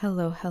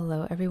Hello,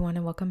 hello, everyone,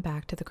 and welcome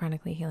back to the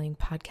Chronically Healing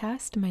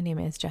Podcast. My name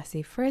is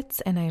Jessie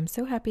Fritz, and I am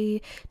so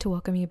happy to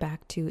welcome you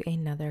back to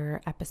another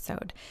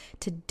episode.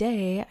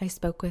 Today, I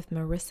spoke with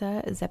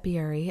Marissa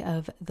Zeppieri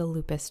of The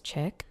Lupus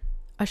Chick.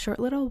 A short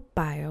little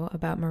bio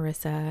about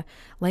Marissa.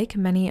 Like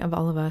many of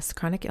all of us,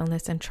 chronic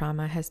illness and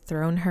trauma has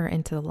thrown her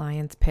into the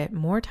lion's pit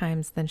more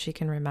times than she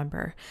can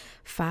remember.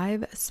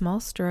 5 small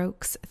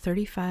strokes,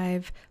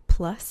 35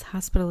 plus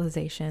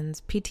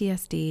hospitalizations,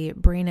 PTSD,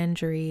 brain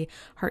injury,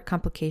 heart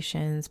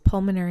complications,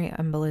 pulmonary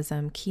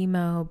embolism,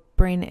 chemo,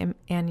 brain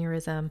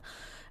aneurysm,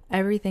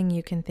 everything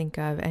you can think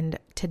of. And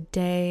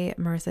today,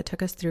 Marissa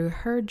took us through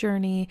her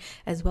journey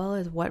as well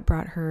as what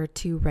brought her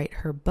to write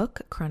her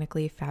book,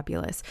 Chronically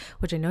Fabulous,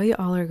 which I know you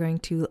all are going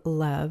to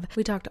love.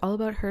 We talked all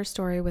about her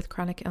story with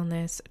chronic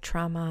illness,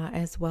 trauma,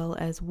 as well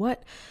as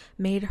what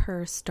made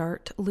her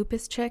start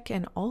Lupus Chick,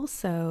 and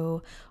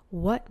also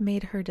what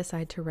made her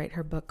decide to write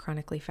her book,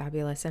 Chronically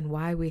Fabulous, and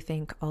why we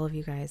think all of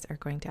you guys are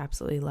going to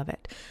absolutely love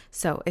it.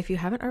 So if you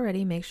haven't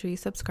already, make sure you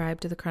subscribe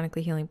to the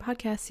Chronically Healing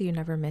Podcast so you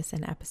never miss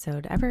an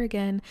episode ever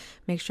again.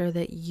 Make sure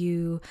that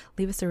you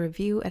leave us a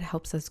review. It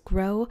helps us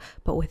grow.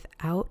 But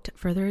without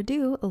further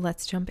ado,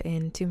 let's jump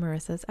into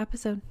Marissa's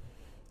episode.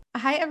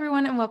 Hi,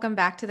 everyone, and welcome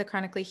back to the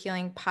Chronically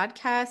Healing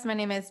Podcast. My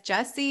name is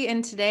Jessie,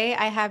 and today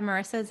I have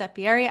Marissa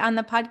Zeppieri on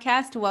the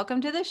podcast. Welcome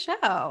to the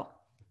show.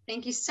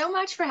 Thank you so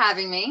much for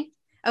having me.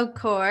 Of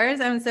course.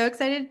 I'm so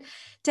excited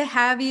to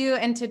have you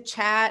and to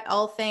chat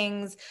all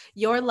things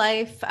your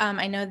life.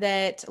 I know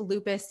that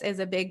lupus is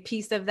a big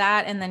piece of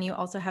that. And then you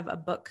also have a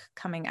book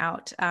coming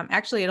out.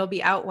 Actually, it'll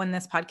be out when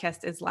this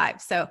podcast is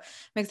live. So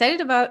I'm excited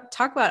to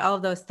talk about all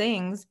of those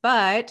things.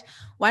 But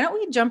why don't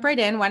we jump right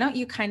in? Why don't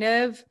you kind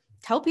of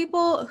tell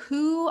people,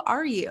 who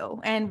are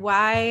you and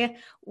why,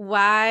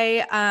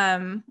 what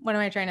am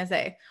I trying to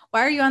say?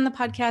 Why are you on the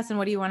podcast, and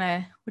what do you want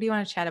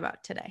to chat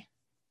about today?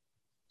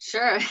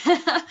 Sure.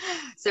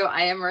 So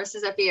I am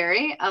Marissa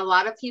Zeppieri. A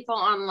lot of people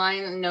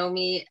online know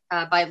me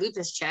by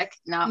Lupus Chick,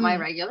 not my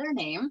regular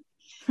name.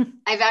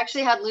 I've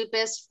actually had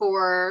lupus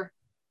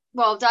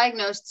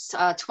diagnosed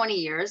 20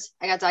 years.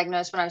 I got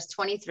diagnosed when I was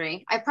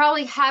 23. I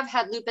probably have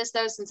had lupus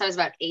though since I was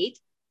about 8.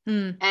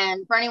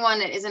 And for anyone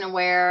that isn't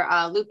aware,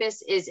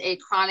 lupus is a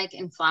chronic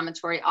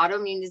inflammatory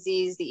autoimmune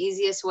disease. The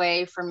easiest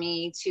way for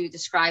me to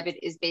describe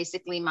it is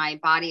basically my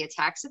body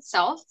attacks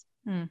itself.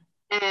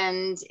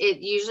 And it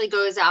usually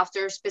goes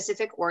after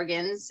specific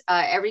organs.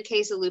 Every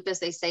case of lupus,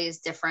 they say, is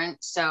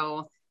different.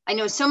 So I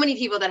know so many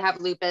people that have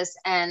lupus,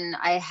 and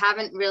I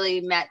haven't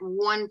really met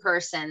one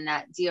person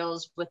that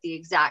deals with the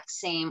exact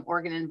same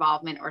organ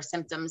involvement or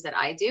symptoms that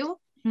I do.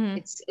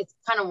 It's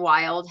kind of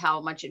wild how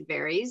much it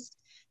varies.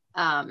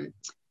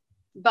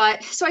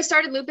 But so I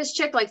started Lupus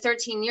Chick like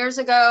 13 years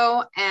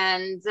ago,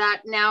 and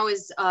that now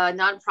is a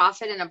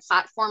nonprofit and a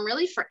platform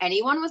really for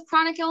anyone with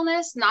chronic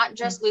illness, not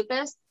just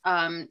lupus,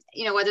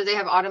 whether they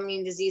have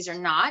autoimmune disease or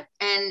not.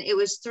 And it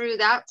was through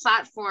that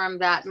platform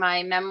that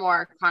my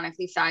memoir,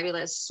 Chronically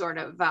Fabulous, sort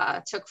of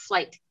took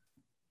flight.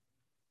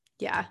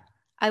 Yeah.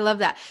 I love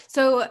that.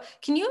 So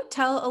can you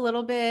tell a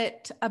little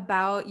bit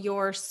about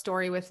your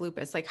story with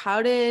lupus? Like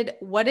what did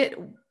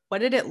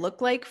it look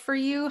like for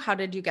you? How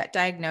did you get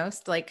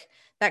diagnosed? Like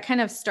that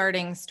kind of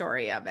starting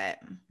story of it.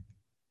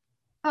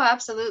 Oh,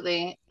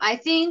 absolutely. I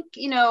think,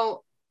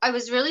 I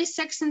was really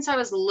sick since I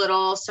was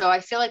little. So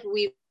I feel like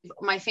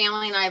my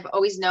family and I have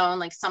always known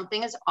like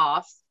something is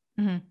off.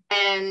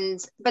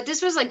 But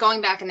this was like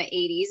going back in the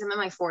 80s. I'm in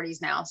my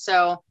 40s now.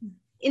 So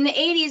in the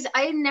 80s,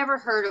 I had never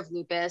heard of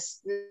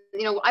lupus.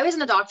 I was in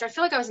the doctor. I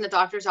feel like I was in the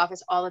doctor's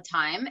office all the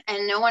time.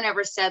 And no one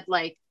ever said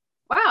like,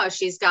 wow,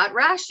 she's got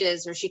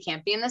rashes, or she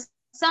can't be in the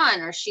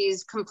sun, or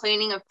she's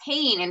complaining of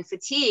pain and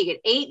fatigue at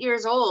 8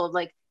 years old.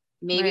 Like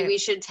maybe we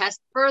should test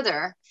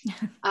further.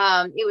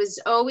 It was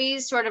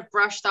always sort of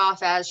brushed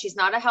off as she's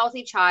not a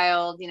healthy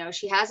child.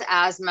 She has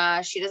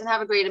asthma. She doesn't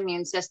have a great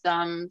immune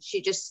system.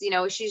 She just,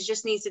 she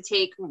just needs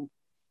to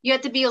you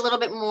have to be a little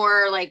bit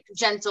more like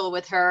gentle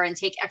with her and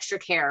take extra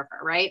care of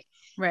her.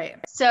 Right.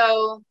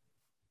 So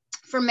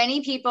for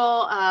many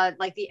people,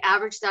 like the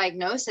average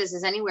diagnosis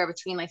is anywhere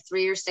between like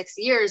 3 or 6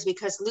 years,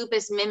 because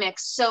lupus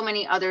mimics so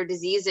many other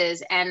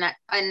diseases. And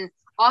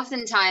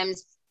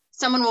oftentimes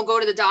someone will go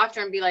to the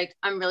doctor and be like,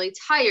 I'm really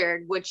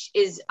tired, which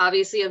is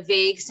obviously a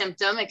vague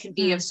symptom. It could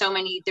be of so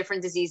many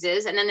different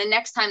diseases. And then the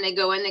next time they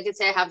go in, they could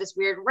say, I have this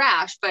weird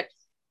rash. But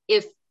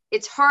if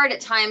it's hard at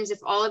times, if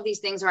all of these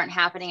things aren't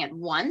happening at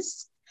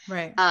once,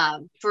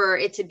 for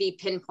it to be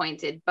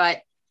pinpointed.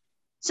 But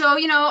so,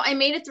 I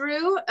made it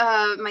through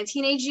my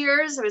teenage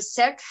years. I was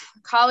sick.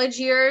 College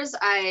years,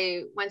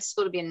 I went to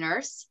school to be a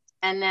nurse.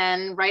 And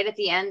then right at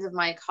the end of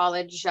my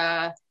college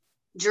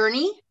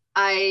journey,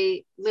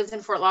 I lived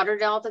in Fort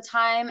Lauderdale at the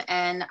time,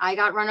 and I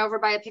got run over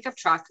by a pickup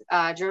truck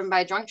driven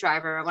by a drunk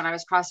driver when I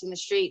was crossing the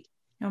street.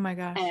 Oh my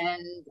gosh.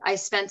 And I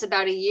spent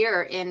about a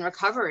year in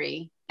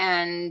recovery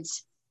and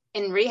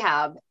in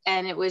rehab.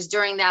 And it was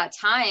during that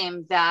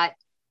time that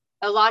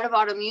a lot of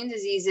autoimmune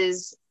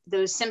diseases,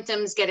 those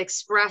symptoms get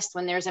expressed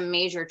when there's a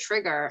major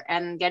trigger,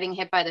 and getting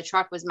hit by the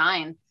truck was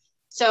mine.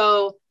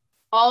 So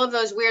all of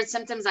those weird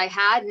symptoms I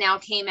had now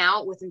came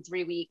out within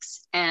 3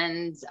 weeks.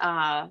 And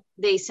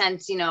they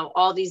sent,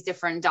 all these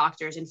different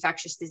doctors,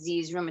 infectious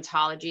disease,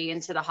 rheumatology,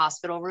 into the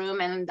hospital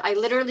room. And I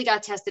literally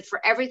got tested for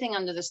everything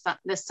under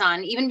the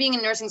sun, even being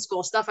in nursing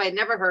school, stuff I had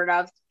never heard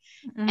of.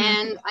 Mm-hmm.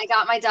 And I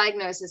got my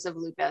diagnosis of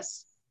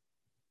lupus.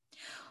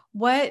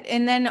 What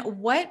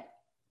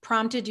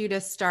prompted you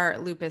to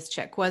start Lupus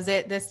Chick? Was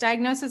it this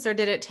diagnosis, or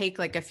did it take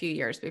like a few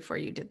years before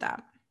you did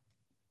that?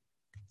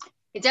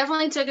 It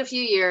definitely took a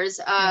few years.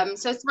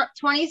 So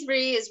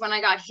 23 is when I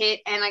got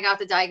hit and I got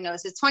the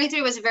diagnosis.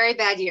 23 was a very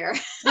bad year.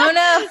 Oh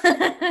no.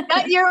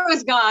 That year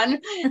was gone.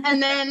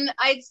 And then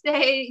I'd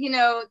say,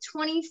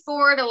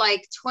 24 to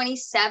like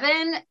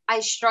 27,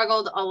 I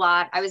struggled a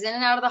lot. I was in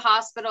and out of the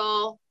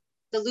hospital.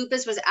 The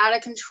lupus was out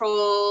of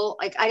control.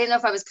 Like, I didn't know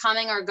if I was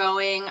coming or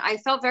going. I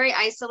felt very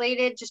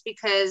isolated just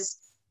because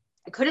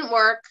I couldn't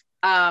work.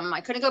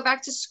 I couldn't go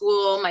back to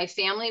school. My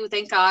family,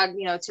 thank God,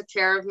 took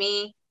care of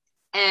me.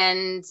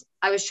 And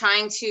I was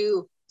trying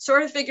to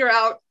sort of figure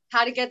out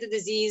how to get the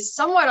disease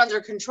somewhat under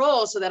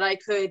control so that I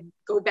could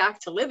go back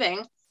to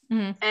living.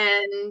 Mm-hmm.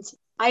 And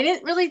I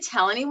didn't really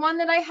tell anyone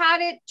that I had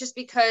it, just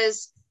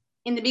because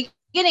in the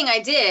beginning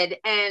I did.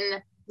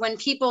 And when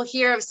people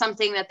hear of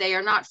something that they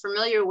are not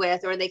familiar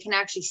with, or they can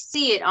actually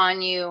see it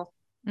on you,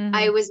 mm-hmm.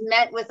 I was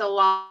met with a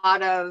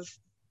lot of,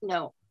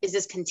 is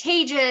this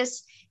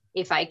contagious?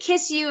 If I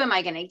kiss you, am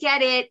I going to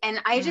get it? And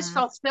I just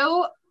felt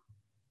so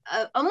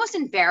almost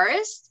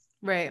embarrassed.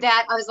 Right.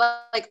 That I was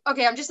like,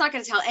 okay, I'm just not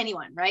going to tell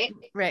anyone. Right.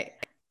 Right.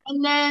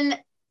 And then,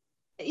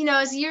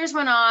 as years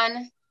went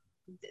on,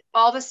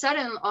 all of a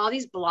sudden, all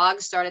these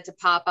blogs started to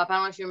pop up. I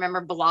don't know if you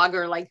remember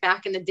Blogger, like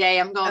back in the day.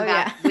 I'm going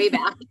way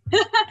back.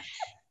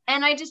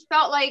 And I just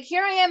felt like,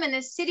 here I am in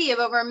this city of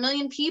over 1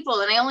 million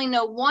people, and I only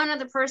know one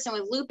other person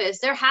with lupus.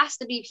 There has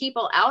to be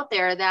people out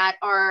there that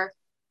are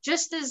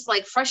just as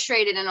like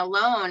frustrated and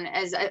alone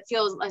as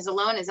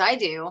alone as I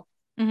do.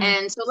 Mm-hmm.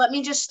 And so let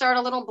me just start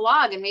a little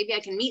blog and maybe I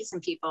can meet some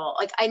people.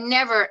 Like, I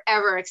never,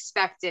 ever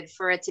expected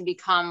for it to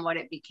become what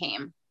it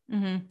became.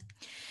 Mm-hmm.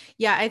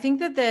 Yeah. I think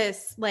that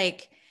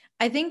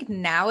I think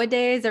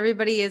nowadays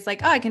everybody is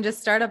like, oh, I can just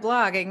start a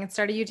blog. I can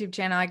start a YouTube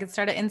channel. I can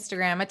start an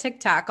Instagram, a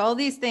TikTok, all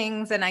these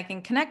things. And I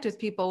can connect with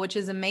people, which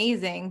is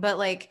amazing. But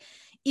like,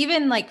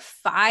 even like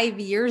 5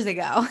 years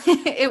ago,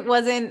 it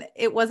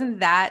wasn't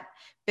that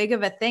big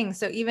of a thing.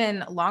 So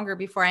even longer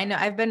before, I know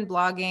I've been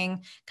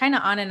blogging kind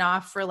of on and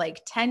off for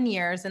like 10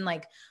 years. And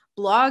like,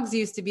 blogs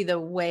used to be the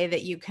way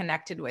that you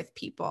connected with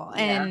people.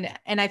 Yeah.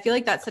 And I feel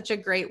like that's such a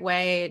great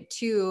way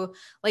to,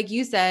 like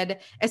you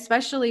said,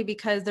 especially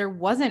because there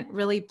wasn't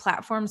really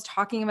platforms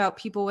talking about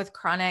people with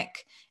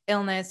chronic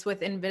illness,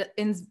 with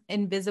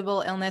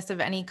invisible illness of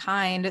any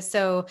kind.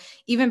 So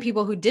even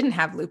people who didn't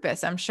have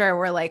lupus, I'm sure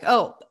were like,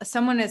 oh,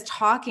 someone is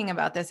talking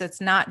about this.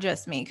 It's not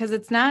just me. Cause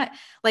it's not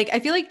like, I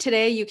feel like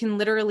today you can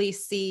literally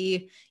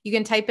you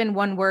can type in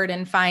one word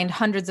and find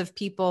hundreds of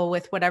people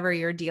with whatever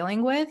you're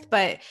dealing with,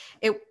 but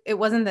it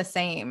wasn't the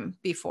same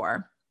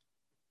before.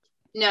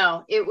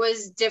 No, it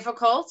was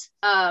difficult.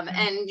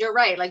 And you're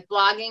right. Like,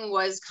 blogging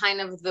was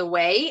kind of the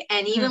way.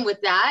 And even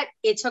with that,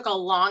 it took a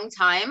long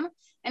time.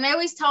 And I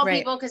always tell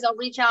people, because they'll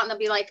reach out and they'll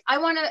be like, I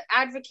want to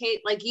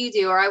advocate like you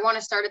do, or I want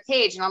to start a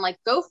page. And I'm like,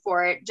 go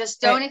for it.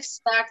 Just don't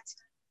expect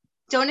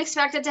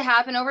it to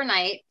happen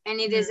overnight. And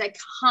it is a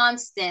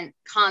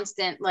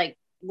constant like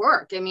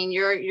work. I mean,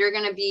 you're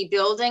going to be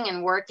building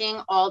and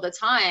working all the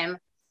time.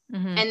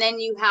 Mm-hmm. And then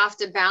you have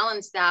to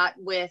balance that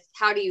with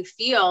how do you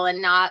feel,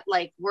 and not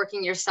like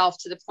working yourself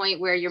to the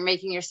point where you're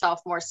making yourself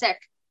more sick.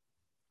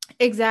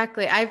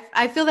 Exactly.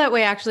 I feel that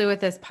way actually with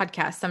this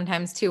podcast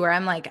sometimes too, where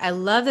I'm like, I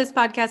love this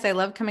podcast. I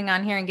love coming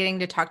on here and getting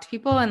to talk to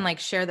people and like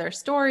share their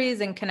stories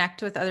and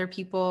connect with other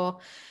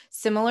people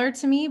similar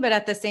to me. But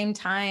at the same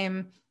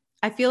time,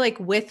 I feel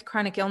like with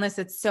chronic illness,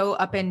 it's so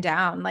up and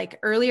down. Like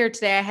earlier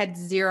today, I had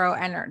zero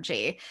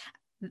energy.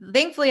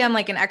 Thankfully, I'm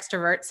like an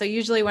extrovert. So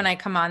usually when I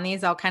come on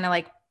these, I'll kind of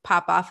like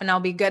pop off and I'll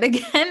be good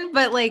again.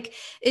 But like,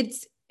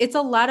 it's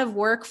a lot of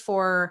work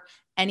for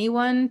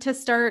anyone to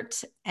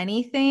start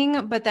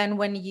anything. But then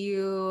when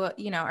you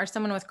are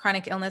someone with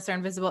chronic illness or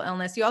invisible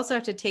illness, you also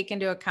have to take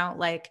into account,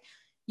 like,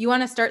 you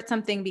want to start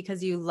something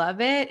because you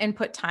love it and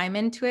put time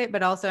into it,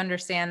 but also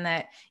understand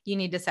that you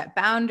need to set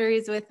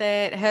boundaries with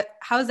it.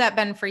 How's that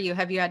been for you?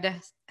 Have you had to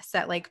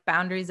set like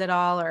boundaries at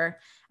all? Or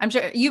I'm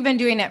sure you've been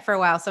doing it for a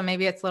while, so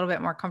maybe it's a little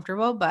bit more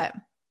comfortable, but.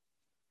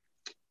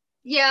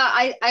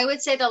 Yeah, I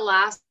would say the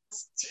last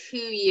 2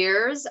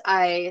 years,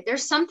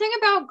 there's something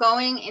about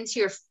going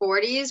into your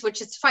 40s,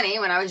 which is funny.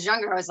 When I was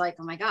younger, I was like,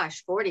 oh my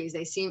gosh, 40s,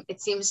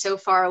 it seems so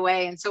far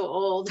away and so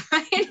old,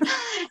 right?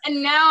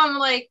 And now I'm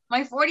like,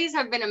 my 40s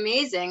have been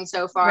amazing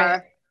so far.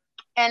 Right.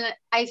 And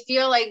I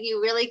feel like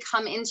you really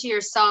come into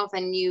yourself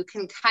and you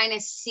can kind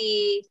of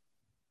see,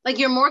 like,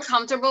 you're more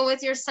comfortable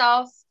with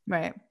yourself.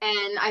 Right.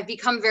 And I've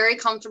become very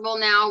comfortable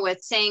now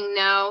with saying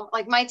no.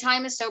 Like, my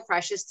time is so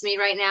precious to me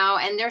right now.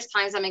 And there's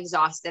times I'm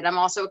exhausted. I'm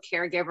also a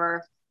caregiver.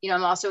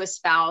 I'm also a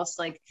spouse.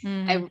 Like,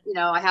 I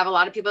have a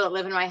lot of people that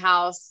live in my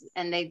house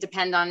and they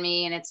depend on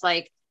me. And it's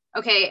like,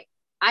 okay,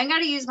 I got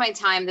to use my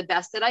time the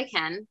best that I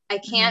can. I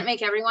can't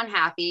make everyone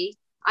happy.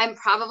 I'm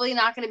probably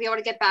not going to be able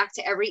to get back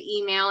to every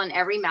email and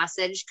every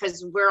message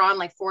because we're on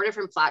like 4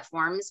 different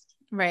platforms.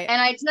 Right.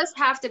 And I just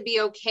have to be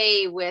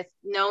okay with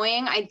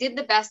knowing I did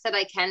the best that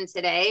I can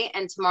today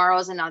and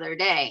tomorrow's another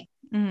day.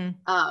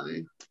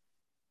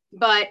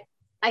 But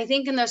I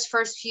think in those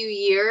first few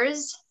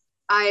years,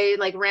 I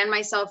like ran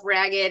myself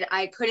ragged.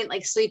 I couldn't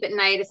like sleep at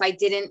night if I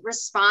didn't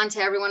respond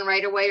to everyone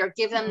right away or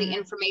give them the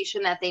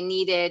information that they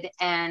needed.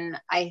 And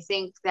I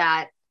think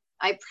that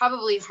I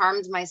probably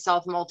harmed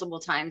myself multiple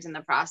times in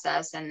the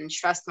process and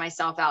stressed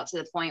myself out to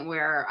the point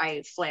where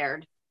I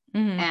flared.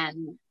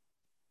 And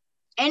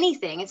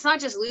anything, it's not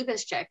just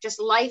lupus chick, just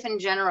life in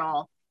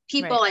general,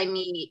 people I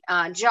meet,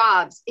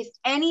 jobs, if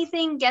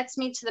anything gets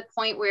me to the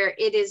point where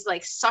it is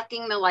like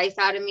sucking the life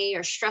out of me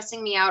or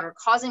stressing me out or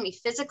causing me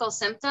physical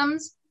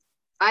symptoms,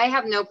 I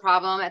have no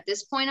problem at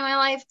this point in my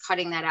life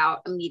cutting that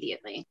out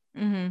immediately.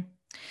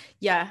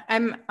 Yeah,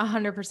 I'm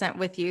 100%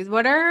 with you.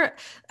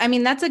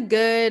 That's a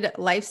good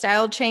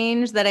lifestyle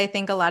change that I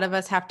think a lot of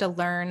us have to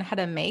learn how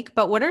to make,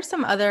 but what are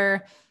some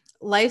other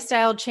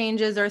lifestyle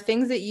changes or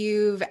things that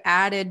you've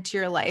added to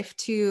your life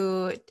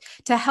to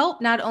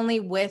help not only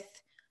with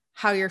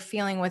how you're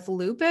feeling with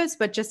lupus,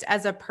 but just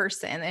as a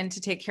person and to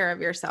take care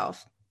of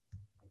yourself?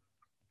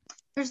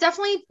 There's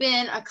definitely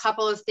been a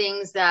couple of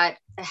things that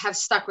have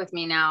stuck with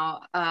me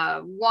now.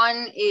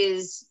 One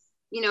is,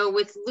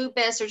 with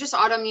lupus or just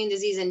autoimmune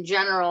disease in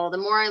general, the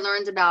more I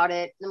learned about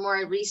it, the more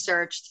I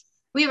researched,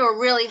 we have a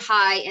really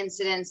high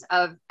incidence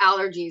of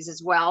allergies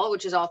as well,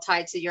 which is all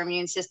tied to your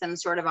immune system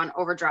sort of on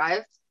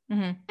overdrive.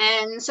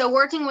 And so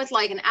working with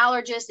like an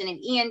allergist and an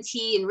ENT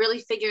and really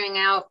figuring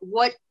out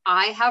what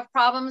I have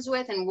problems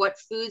with and what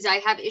foods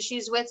I have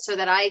issues with so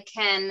that I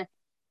can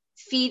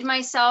feed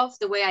myself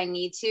the way I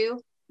need to.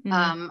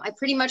 I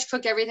pretty much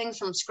cook everything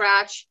from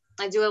scratch.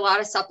 I do a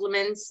lot of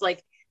supplements.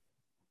 Like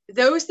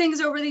those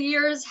things over the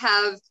years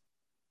have,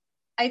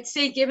 I'd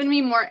say, given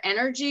me more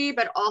energy,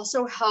 but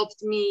also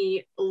helped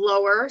me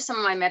lower some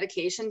of my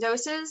medication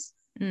doses.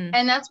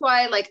 And that's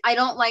why, like, I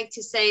don't like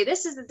to say,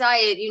 this is the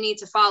diet you need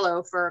to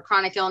follow for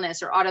chronic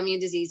illness or autoimmune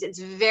disease. It's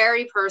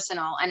very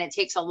personal and it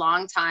takes a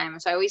long time.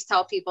 So I always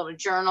tell people to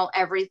journal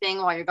everything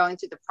while you're going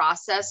through the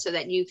process so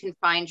that you can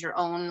find your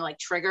own like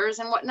triggers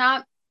and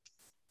whatnot.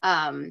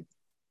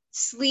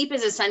 Sleep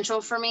is essential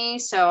for me.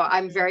 So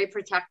I'm very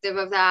protective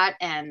of that.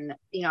 And,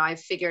 I've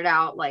figured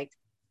out like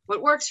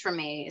what works for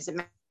me. Is it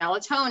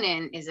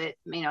melatonin? Is it,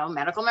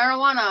 medical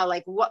marijuana?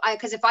 Like what,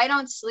 because if I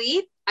don't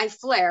sleep, I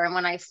flare. And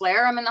when I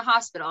flare, I'm in the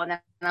hospital and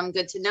I'm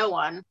good to no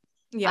one.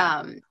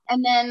 Yeah.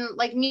 And then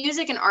like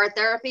music and art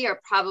therapy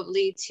are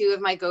probably 2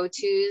 of my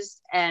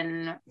go-tos,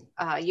 and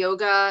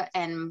yoga,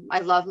 and I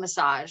love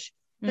massage.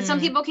 But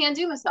some people can't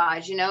do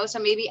massage, so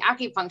maybe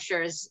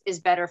acupuncture is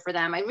better for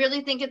them. I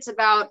really think it's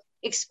about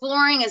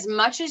exploring as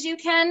much as you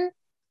can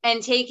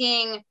and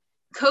taking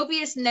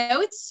copious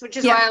notes, which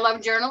is why I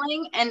love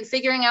journaling, and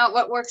figuring out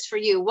what works for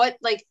you. What,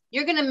 like,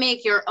 you're going to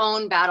make your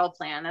own battle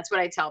plan. That's what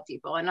I tell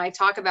people. And I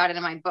talk about it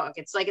in my book.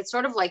 It's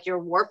sort of like your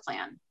war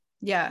plan.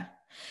 Yeah.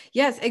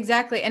 Yes,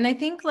 exactly. And I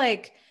think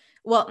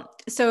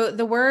so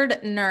the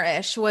word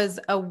nourish was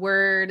a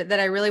word that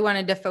I really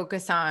wanted to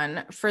focus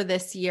on for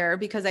this year,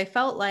 because I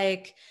felt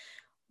like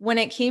when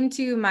it came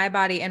to my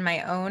body and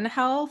my own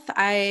health,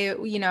 I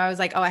was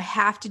like, oh, I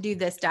have to do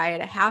this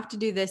diet. I have to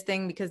do this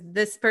thing because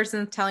this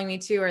person's telling me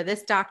to, or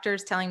this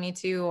doctor's telling me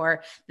to,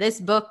 or this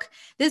book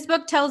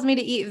tells me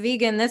to eat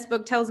vegan. This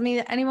book tells me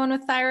that anyone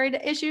with thyroid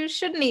issues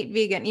shouldn't eat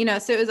vegan,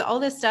 so it was all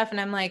this stuff.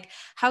 And I'm like,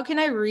 how can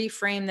I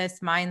reframe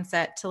this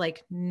mindset to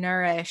like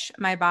nourish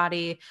my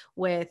body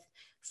with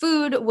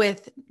food,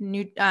 with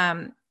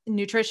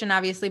nutrition,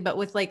 obviously, but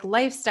with like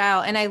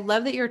lifestyle. And I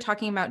love that you're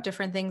talking about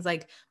different things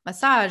like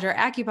massage or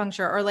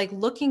acupuncture, or like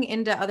looking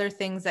into other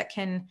things that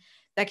can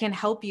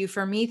help you.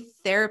 For me,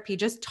 therapy,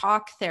 just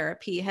talk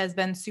therapy, has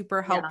been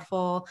super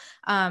helpful.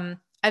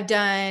 I've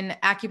done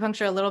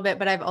acupuncture a little bit,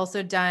 but I've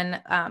also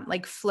done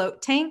like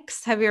float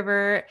tanks. Have you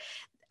ever?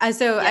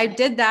 I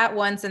did that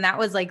once, and that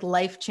was like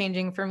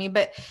life-changing for me.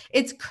 But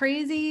it's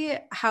crazy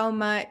how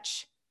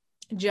much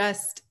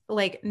just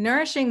like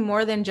nourishing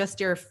more than just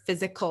your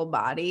physical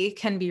body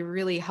can be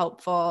really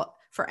helpful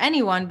for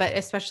anyone, but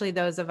especially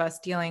those of us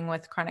dealing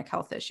with chronic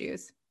health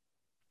issues.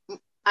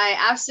 I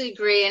absolutely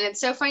agree. And it's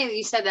so funny that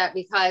you said that,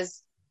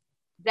 because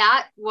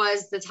that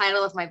was the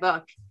title of my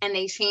book and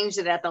they changed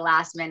it at the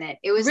last minute.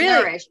 It was really?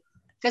 Nourish.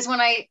 Because when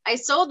I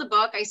sold the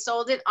book, I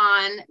sold it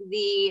on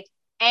the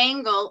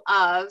angle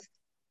of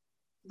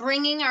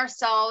bringing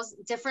ourselves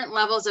different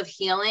levels of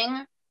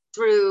healing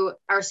through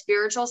our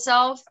spiritual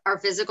self, our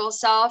physical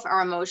self,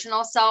 our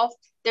emotional self.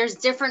 There's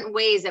different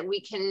ways that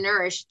we can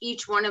nourish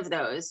each one of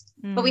those,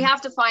 but we have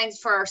to find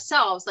for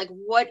ourselves, like,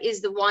 what is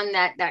the one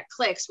that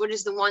clicks? What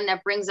is the one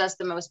that brings us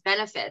the most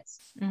benefits?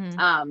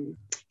 And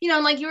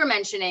like you were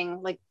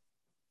mentioning, like,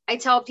 I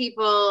tell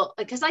people,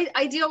 like, cause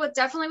I deal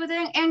definitely with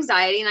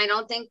anxiety. And I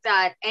don't think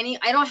that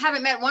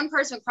haven't met one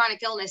person with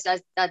chronic illness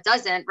that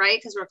doesn't, right?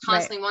 Cause we're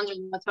constantly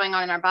wondering what's going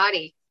on in our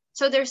body.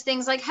 So there's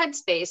things like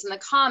Headspace and the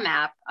Calm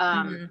app.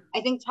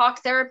 I think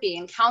talk therapy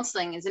and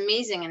counseling is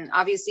amazing. And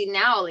obviously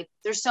now, like,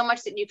 there's so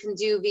much that you can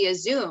do via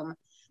Zoom.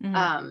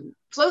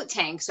 Float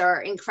tanks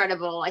are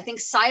incredible. I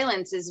think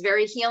silence is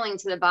very healing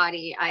to the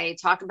body. I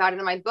talk about it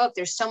in my book.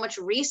 There's so much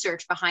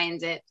research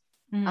behind it.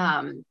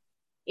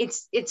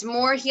 It's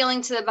more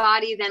healing to the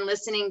body than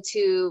listening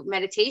to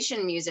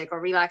meditation music or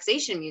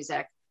relaxation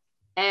music.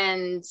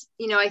 And,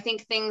 you know, I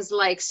think things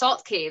like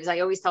salt caves, I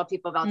always tell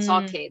people about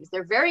salt caves.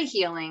 They're very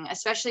healing,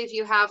 especially if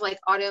you have like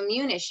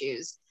autoimmune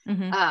issues.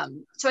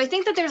 So I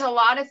think that there's a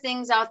lot of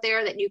things out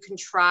there that you can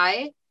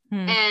try.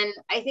 And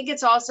I think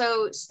it's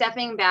also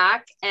stepping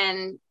back,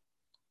 and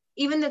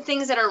even the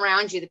things that are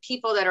around you, the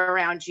people that are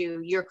around you,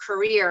 your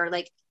career,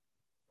 like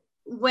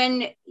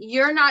when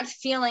you're not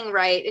feeling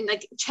right, and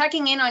like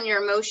checking in on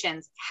your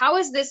emotions. How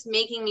is this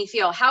making me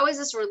feel? How is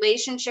this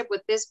relationship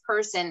with this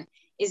person?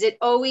 Is it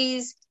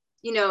always,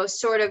 you know,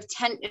 sort of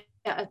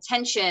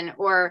tension,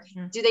 or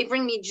do they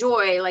bring me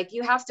joy? Like,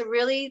 you have to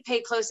really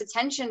pay close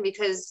attention,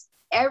 because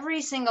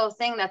every single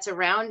thing that's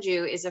around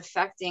you is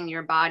affecting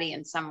your body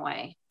in some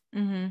way.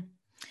 And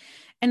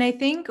I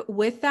think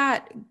with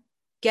that,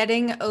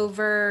 getting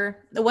over,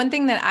 the one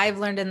thing that I've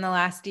learned in the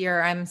last year,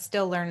 I'm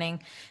still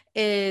learning,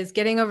 is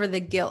getting over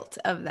the guilt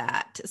of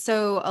that.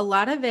 So a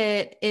lot of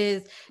it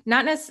is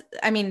not necessarily,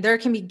 I mean, there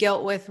can be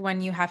guilt with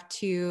when you have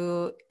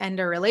to end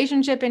a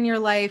relationship in your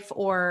life,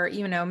 or,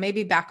 you know,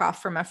 maybe back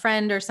off from a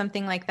friend or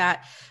something like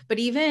that. But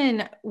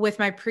even with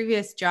my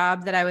previous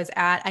job that I was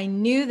at, I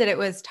knew that it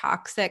was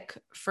toxic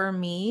for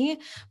me,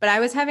 but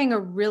I was having a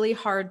really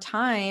hard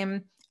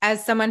time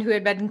as someone who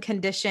had been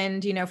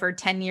conditioned, you know, for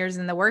 10 years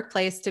in the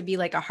workplace to be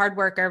like a hard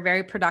worker,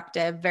 very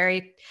productive,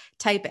 very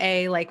type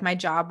A, like my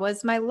job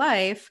was my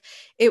life.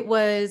 It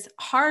was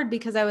hard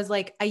because I was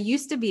like, I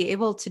used to be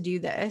able to do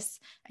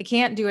this. I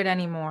can't do it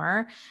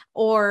anymore.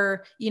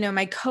 Or, you know,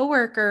 my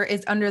coworker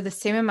is under the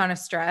same amount of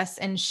stress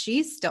and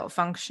she's still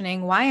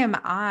functioning. Why am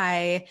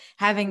I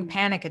having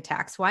panic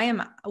attacks?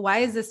 Why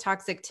is this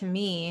toxic to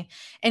me?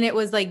 And it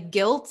was like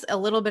guilt, a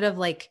little bit of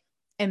like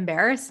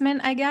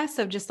embarrassment, I guess,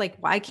 of just like,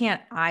 why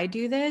can't I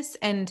do this?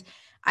 And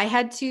I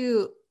had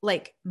to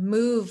like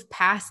move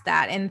past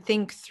that and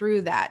think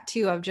through that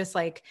too, of just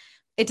like,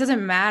 it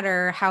doesn't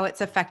matter how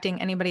it's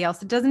affecting anybody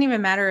else. It doesn't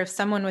even matter if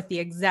someone with the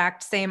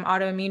exact same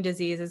autoimmune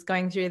disease is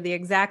going through the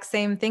exact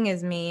same thing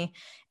as me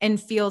and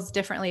feels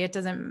differently. It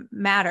doesn't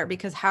matter,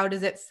 because how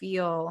does it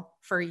feel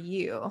for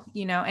you?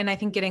 You know? And I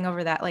think getting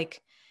over that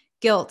like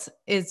guilt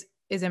is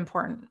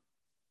important.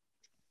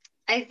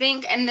 I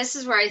think, and this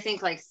is where I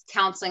think like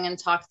counseling and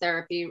talk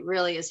therapy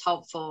really is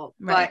helpful.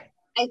 Right.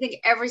 But I think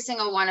every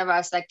single one of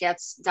us that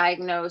gets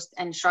diagnosed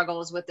and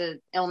struggles with the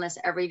illness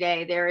every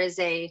day, there is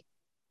a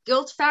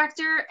guilt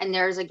factor and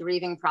there's a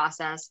grieving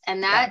process.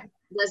 And that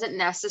doesn't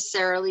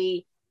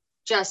necessarily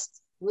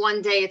just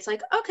one day, it's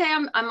like, okay,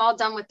 I'm all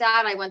done with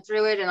that. I went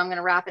through it and I'm going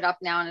to wrap it up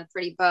now in a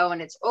pretty bow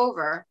and it's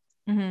over.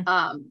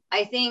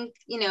 I think,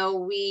 you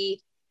know,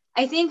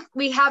 I think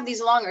we have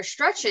these longer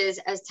stretches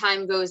as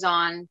time goes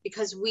on,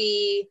 because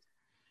we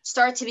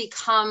start to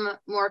become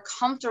more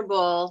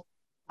comfortable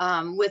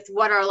with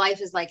what our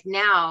life is like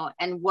now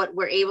and what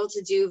we're able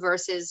to do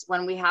versus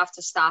when we have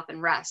to stop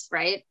and rest,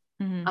 right?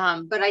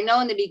 But I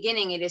know in the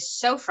beginning it is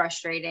so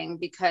frustrating,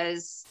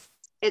 because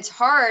it's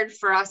hard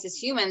for us as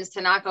humans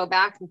to not go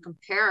back and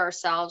compare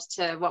ourselves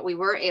to what we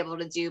were able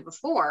to do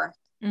before.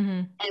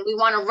 And we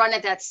want to run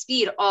at that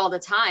speed all the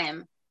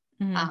time.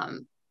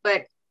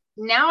 But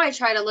now I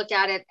try to look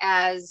at it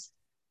as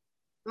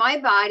my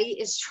body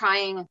is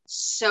trying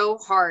so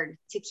hard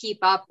to keep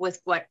up with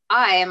what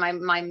I am,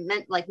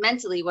 like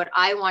mentally what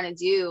I want to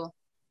do.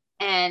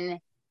 And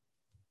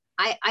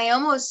I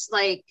almost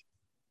like,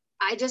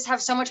 I just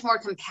have so much more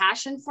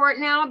compassion for it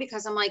now,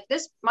 because I'm like,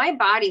 my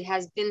body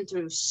has been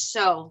through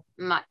so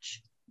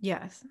much.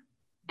 Yes.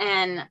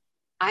 And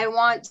I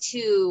want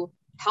to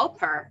help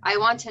her. I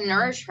want to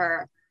nourish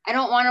her. I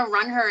don't want to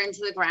run her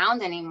into the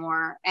ground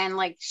anymore. And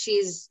like,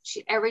 she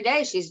every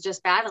day she's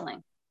just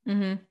battling.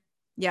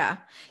 Yeah.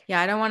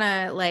 I don't want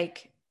to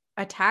like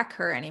attack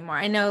her anymore.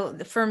 I know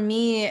for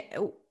me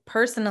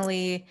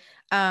personally,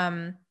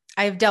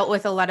 I've dealt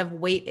with a lot of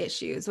weight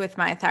issues with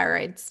my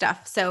thyroid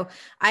stuff. So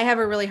I have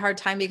a really hard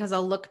time, because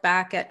I'll look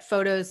back at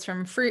photos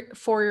from 3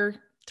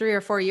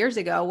 or 4 years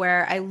ago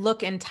where I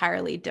look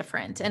entirely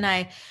different. And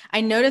I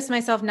notice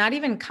myself not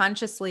even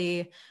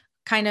consciously,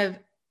 kind of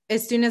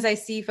as soon as I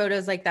see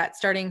photos like that,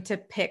 starting to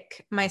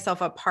pick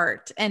myself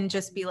apart and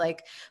just be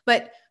like,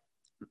 but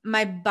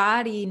my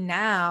body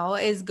now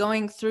is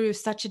going through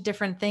such a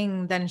different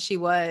thing than she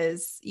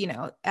was, you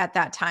know, at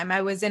that time.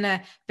 I was in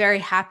a very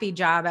happy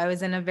job. I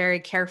was in a very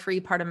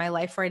carefree part of my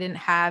life where I didn't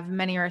have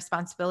many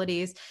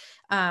responsibilities,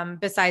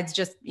 besides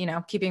just, you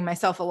know, keeping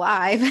myself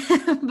alive.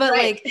 But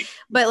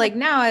like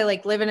now I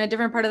like live in a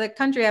different part of the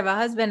country. I have a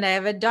husband, I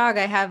have a dog,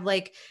 I have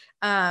like,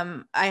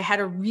 I had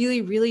a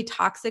really, really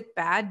toxic,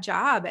 bad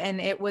job,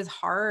 and it was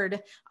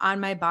hard on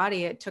my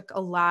body. It took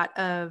a lot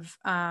of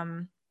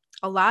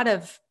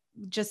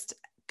just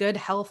good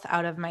health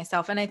out of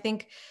myself. And I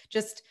think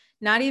just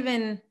not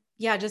even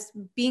yeah, just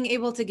being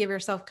able to give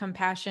yourself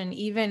compassion,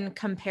 even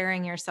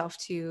comparing yourself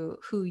to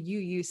who you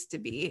used to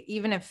be,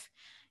 even if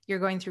you're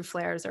going through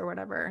flares or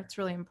whatever, it's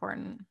really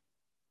important.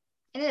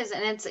 It is.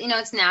 And it's,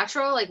 it's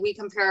natural. Like we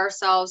compare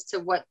ourselves to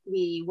what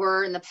we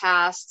were in the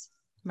past.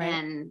 Right.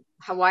 And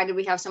why did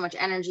we have so much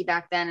energy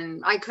back then?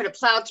 And I could have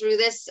plowed through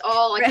this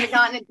all, I could have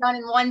gotten it done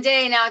in one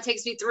day. Now it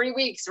takes me 3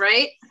 weeks.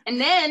 Right. And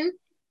then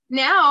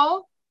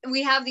now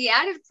we have the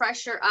added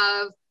pressure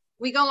of,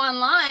 we go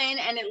online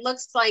and it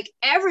looks like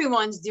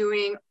everyone's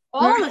doing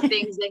all the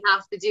things they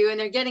have to do and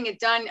they're getting it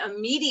done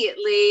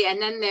immediately.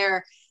 And then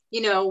they're,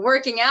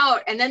 working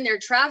out, and then they're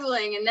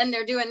traveling, and then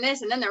they're doing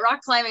this, and then they're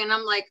rock climbing. And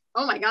I'm like,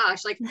 oh my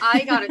gosh, like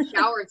I got a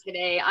shower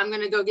today. I'm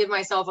going to go give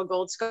myself a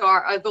gold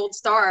star, and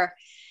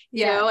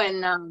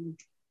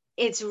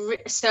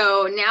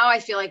so now I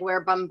feel like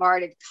we're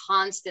bombarded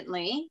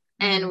constantly,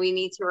 and we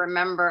need to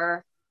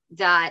remember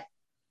that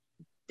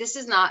this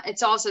is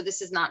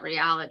not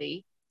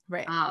reality.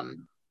 Right. I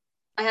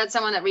had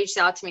someone that reached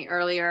out to me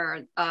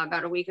earlier,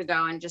 about a week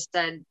ago, and just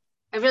said,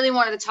 I really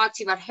wanted to talk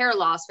to you about hair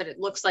loss, but it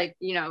looks like,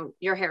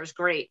 your hair is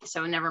great.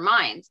 So never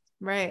mind.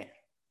 Right.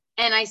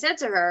 And I said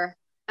to her,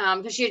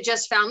 because she had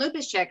just found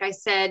Lupus Chick, I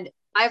said,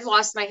 I've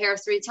lost my hair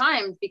 3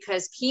 times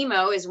because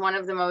chemo is one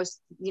of the most,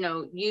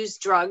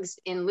 used drugs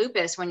in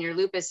lupus when your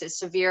lupus is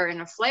severe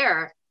in a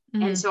flare.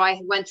 Mm-hmm. And so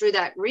I went through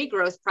that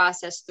regrowth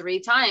process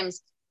 3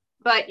 times,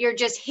 but you're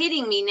just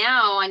hitting me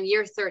now on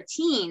year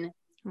 13.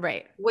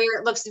 Right. Where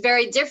it looks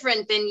very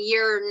different than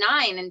year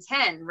 9 and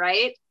 10.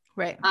 Right.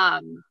 Right.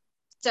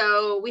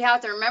 So we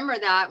have to remember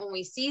that when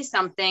we see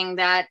something,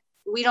 that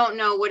we don't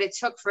know what it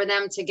took for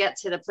them to get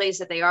to the place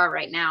that they are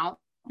right now.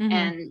 Mm-hmm.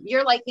 And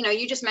you're like,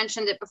 you just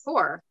mentioned it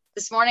before.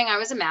 This morning I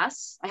was a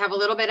mess. I have a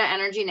little bit of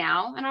energy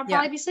now, and I'll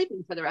probably be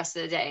sleeping for the rest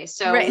of the day.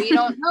 So we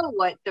don't know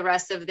what the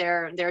rest of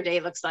their day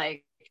looks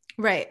like.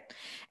 Right.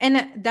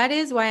 And that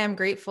is why I'm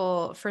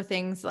grateful for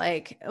things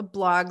like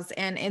blogs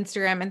and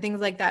Instagram and things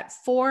like that,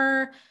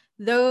 for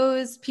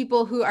those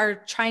people who are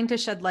trying to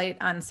shed light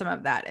on some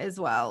of that as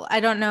well. I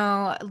don't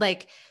know,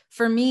 like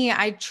for me,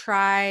 I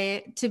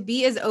try to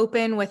be as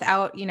open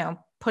without,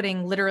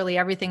 putting literally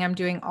everything I'm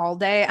doing all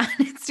day on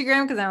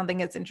Instagram, because I don't think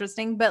it's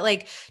interesting, but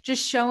like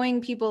just showing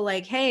people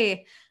like,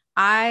 hey,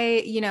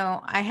 I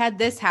had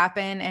this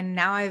happen and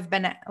now I've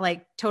been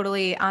like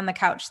totally on the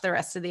couch the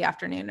rest of the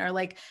afternoon, or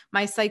like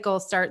my cycle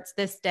starts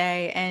this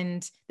day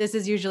and this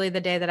is usually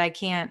the day that I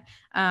can't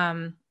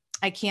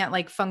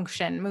like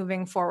function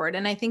moving forward.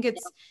 And I think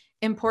it's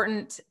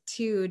important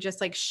to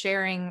just like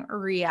sharing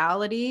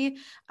reality,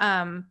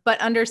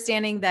 but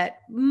understanding that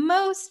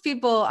most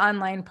people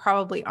online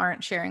probably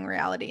aren't sharing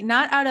reality,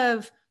 not out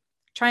of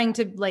trying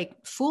to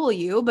like fool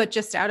you, but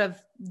just out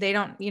of, they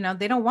don't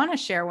want to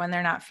share when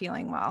they're not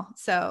feeling well.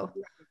 So,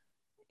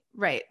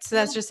 right. So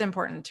that's just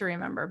important to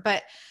remember.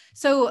 But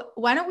so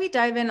why don't we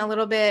dive in a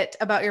little bit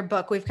about your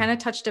book? We've kind of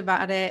touched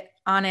on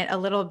it a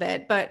little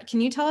bit, but can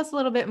you tell us a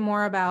little bit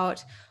more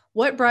about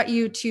what brought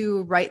you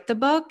to write the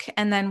book?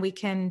 And then we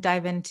can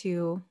dive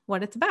into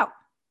what it's about.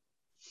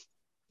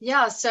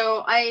 Yeah.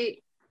 So I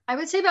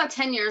would say about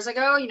 10 years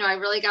ago, I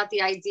really got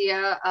the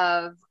idea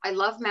of, I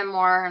love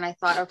memoir, and I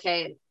thought,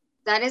 okay,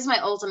 that is my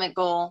ultimate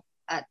goal.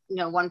 At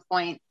one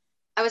point,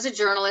 I was a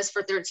journalist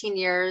for 13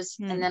 years,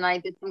 and then I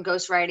did some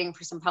ghostwriting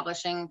for some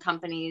publishing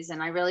companies,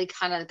 and I really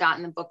kind of got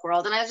in the book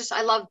world. And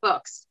I love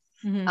books.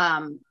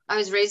 Mm-hmm. I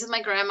was raised with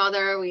my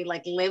grandmother. We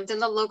like lived in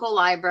the local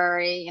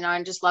library,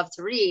 and just loved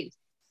to read.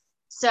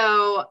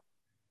 So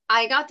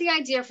I got the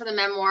idea for the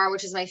memoir,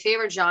 which is my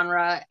favorite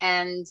genre,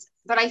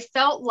 but I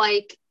felt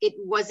like it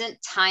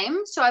wasn't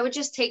time. So I would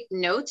just take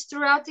notes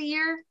throughout the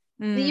years.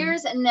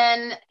 And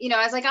then,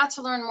 as I got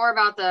to learn more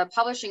about the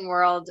publishing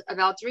world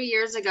about 3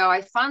 years ago,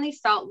 I finally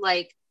felt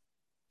like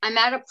I'm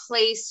at a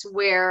place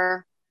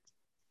where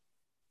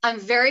I'm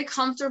very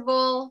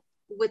comfortable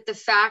with the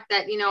fact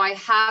that, I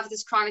have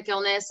this chronic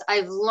illness.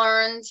 I've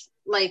learned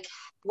like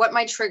what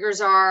my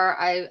triggers are.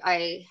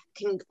 I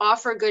can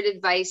offer good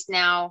advice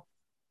now,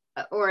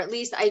 or at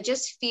least I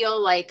just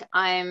feel like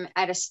I'm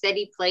at a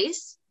steady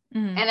place.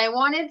 Mm-hmm. And I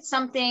wanted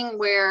something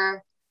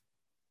where,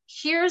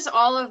 here's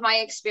all of my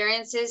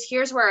experiences.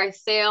 Here's where I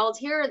failed.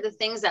 Here are the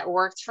things that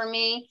worked for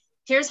me.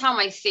 Here's how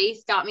my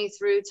faith got me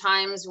through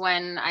times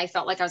when I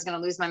felt like I was going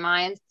to lose my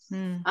mind.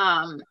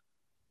 And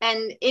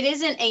it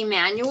isn't a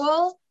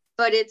manual,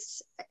 but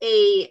it's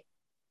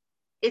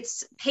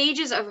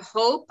pages of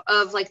hope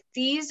of like,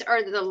 these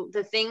are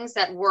the things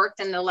that worked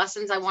and the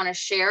lessons I want to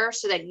share,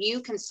 so that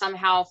you can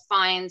somehow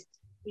find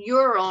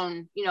your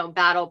own,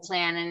 battle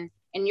plan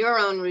and your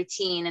own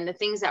routine and the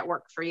things that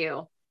work for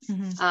you.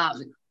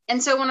 Mm-hmm.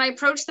 And so when I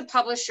approached the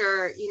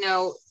publisher,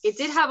 it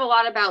did have a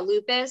lot about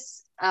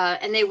lupus,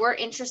 and they were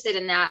interested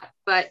in that.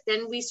 But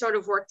then we sort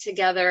of worked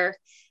together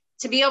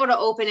to be able to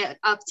open it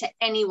up to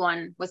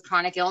anyone with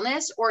chronic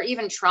illness or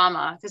even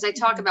trauma, because I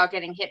talk about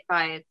getting hit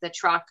by the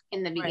truck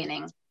in the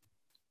beginning. Right.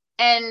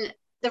 And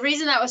the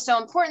reason that was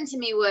so important to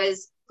me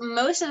was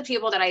most of the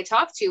people that I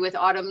talk to with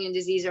autoimmune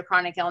disease or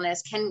chronic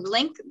illness can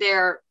link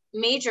their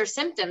major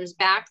symptoms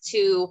back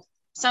to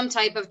some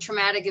type of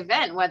traumatic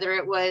event, whether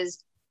it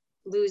was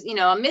lose,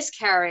 a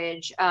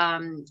miscarriage,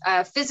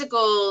 a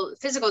physical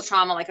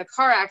trauma, like a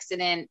car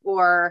accident,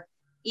 or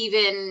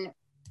even,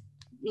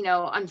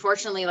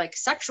 unfortunately, like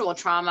sexual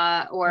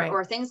trauma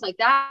or things like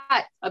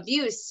that,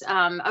 abuse,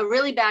 a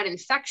really bad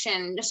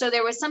infection. So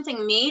there was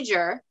something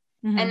major.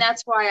 Mm-hmm. And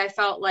that's why I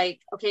felt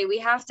like, okay, we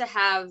have to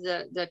have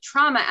the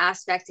trauma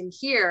aspect in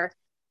here,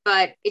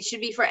 but it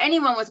should be for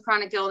anyone with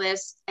chronic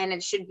illness, and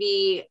it should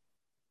be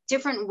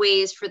different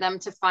ways for them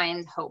to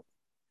find hope.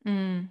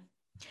 Mm.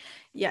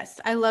 Yes,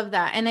 I love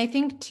that. And I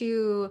think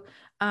too,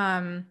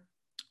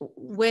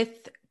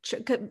 with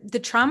the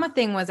trauma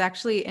thing was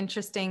actually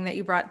interesting that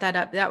you brought that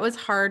up. That was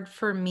hard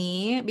for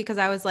me because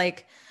I was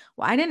like,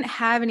 well, I didn't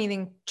have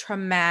anything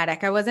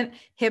traumatic. I wasn't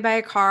hit by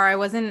a car. I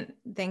wasn't,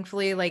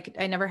 thankfully, like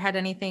I never had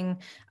anything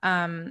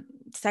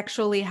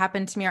sexually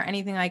happen to me or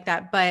anything like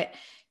that. But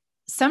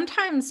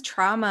sometimes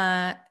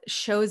trauma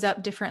shows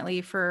up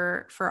differently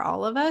for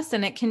all of us.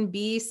 And it can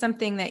be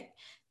something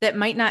that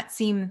might not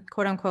seem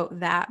quote unquote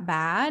that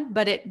bad,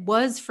 but it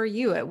was for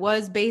you. It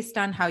was based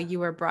on how you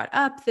were brought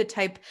up, the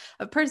type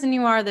of person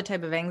you are, the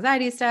type of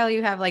anxiety style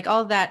you have, like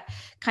all that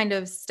kind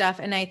of stuff.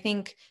 And I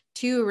think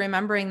too,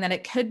 remembering that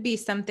it could be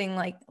something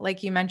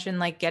like you mentioned,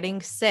 like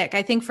getting sick.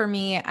 I think for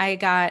me, I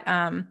got,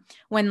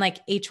 when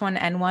like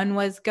H1N1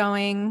 was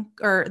going,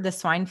 or the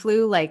swine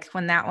flu, like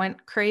when that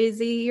went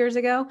crazy years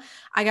ago,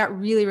 I got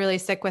really, really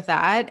sick with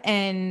that.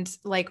 And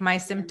like my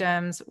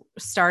symptoms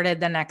started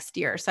the next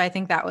year. So I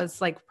think that was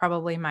like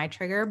probably my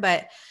trigger,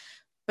 but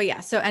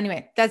yeah. So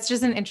anyway, that's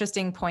just an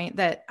interesting point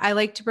that I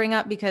like to bring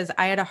up because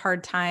I had a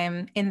hard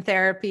time in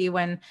therapy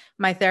when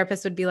my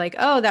therapist would be like,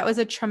 oh, that was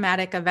a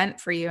traumatic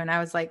event for you. And I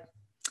was like,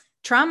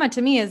 trauma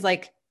to me is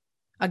like,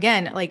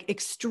 again, like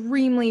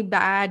extremely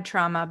bad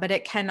trauma, but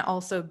it can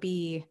also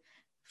be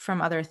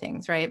from other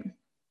things, right?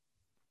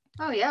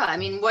 Oh yeah. I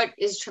mean, what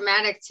is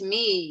traumatic to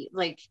me,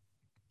 like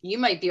you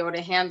might be able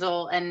to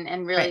handle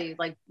and really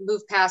like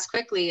move past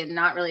quickly and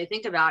not really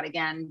think about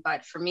again.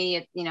 But for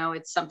me,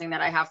 it's something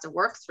that I have to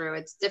work through.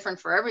 It's different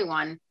for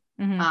everyone.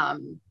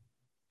 Mm-hmm.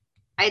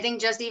 I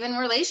think just even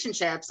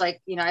relationships,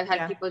 like, I've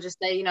had people just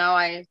say,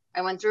 I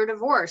went through a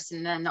divorce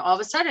and then all of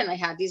a sudden I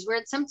had these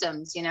weird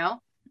symptoms,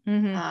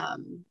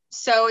 Mm-hmm.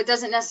 So it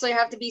doesn't necessarily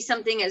have to be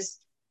something as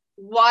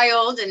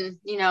wild and,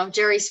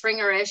 Jerry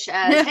Springer-ish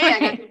as, hey, I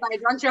got hit by a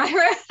drunk driver.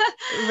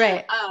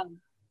 Right.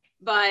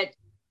 But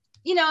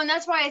and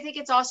that's why I think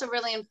it's also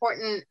really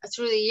important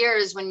through the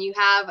years when you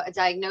have a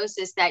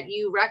diagnosis that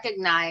you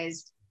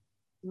recognize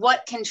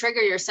what can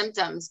trigger your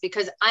symptoms.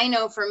 Because I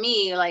know for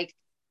me, like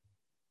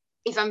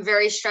if I'm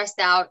very stressed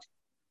out,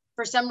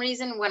 for some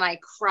reason, when I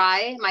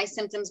cry, my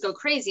symptoms go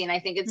crazy. And I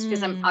think it's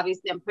because I'm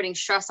putting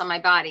stress on my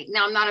body.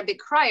 Now, I'm not a big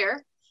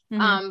crier,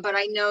 but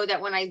I know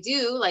that when I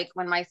do, like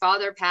when my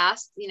father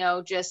passed,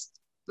 just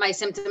my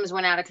symptoms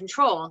went out of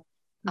control.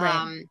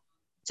 Right.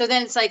 So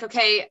then it's like,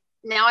 okay,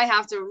 now I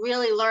have to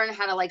really learn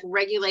how to like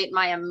regulate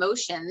my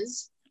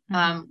emotions.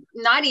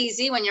 Not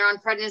easy when you're on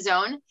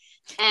prednisone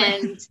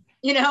and,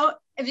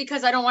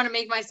 because I don't want to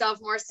make myself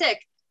more sick.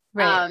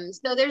 Right.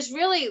 So there's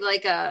really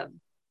like a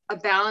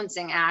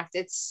balancing act.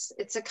 It's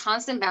a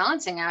constant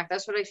balancing act.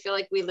 That's what I feel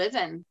like we live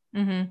in.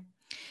 Mm-hmm.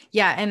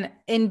 Yeah. And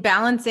in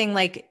balancing,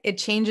 like it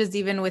changes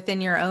even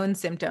within your own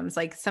symptoms,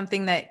 like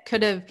something that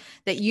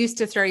used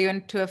to throw you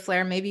into a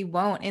flare, maybe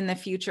won't in the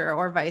future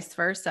or vice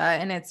versa.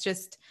 And it's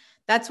just,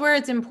 that's where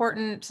it's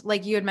important.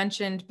 Like you had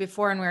mentioned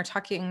before, and we were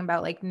talking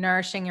about like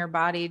nourishing your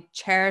body,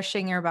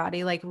 cherishing your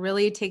body, like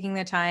really taking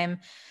the time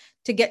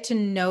to get to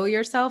know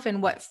yourself,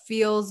 and what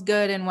feels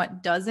good and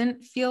what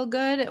doesn't feel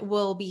good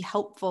will be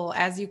helpful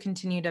as you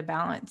continue to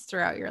balance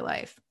throughout your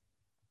life.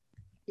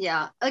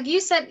 Yeah. Like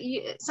you said,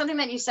 something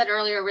that you said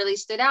earlier really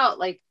stood out.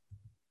 Like,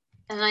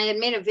 and I had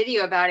made a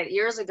video about it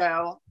years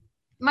ago.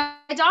 My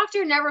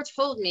doctor never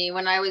told me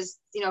when I was,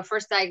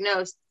 first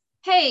diagnosed,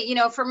 hey,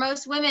 for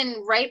most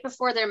women right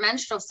before their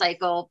menstrual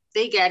cycle,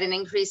 they get an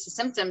increase in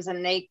symptoms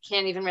and they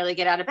can't even really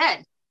get out of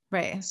bed.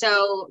 Right.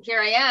 So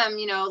here I am,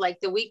 like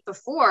the week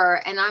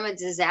before, and I'm a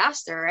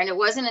disaster. And it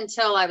wasn't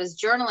until I was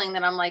journaling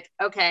that I'm like,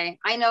 okay,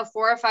 I know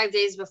 4 or 5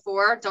 days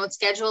before, don't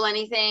schedule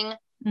anything.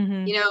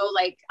 Mm-hmm.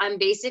 Like I'm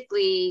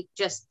basically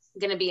just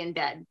going to be in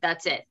bed.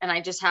 That's it. And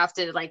I just have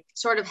to like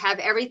sort of have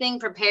everything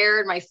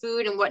prepared, my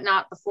food and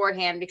whatnot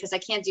beforehand, because I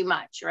can't do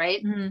much.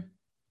 Right.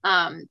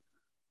 Mm-hmm.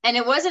 And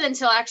it wasn't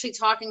until actually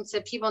talking to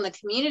people in the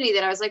community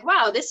that I was like,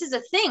 wow, this is a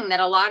thing that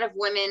a lot of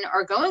women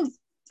are going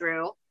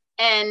through.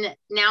 And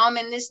now I'm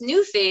in this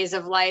new phase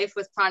of life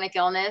with chronic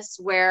illness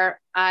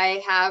where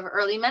I have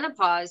early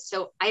menopause.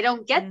 So I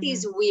don't get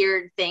these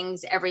weird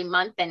things every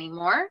month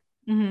anymore.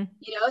 Mm-hmm.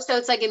 So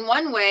it's like in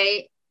one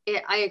way,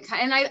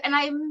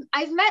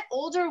 I've met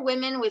older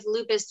women with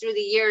lupus through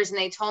the years, and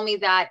they told me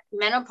that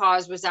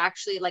menopause was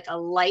actually like a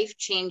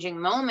life-changing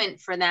moment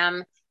for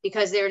them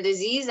because their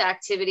disease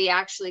activity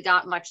actually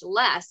got much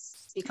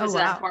less because of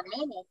that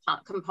hormonal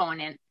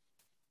component.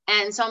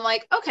 And so I'm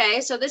like,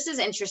 okay, so this is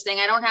interesting.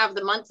 I don't have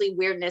the monthly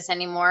weirdness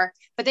anymore,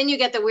 but then you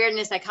get the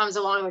weirdness that comes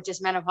along with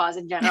just menopause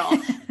in general.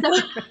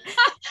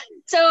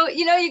 So,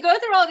 you go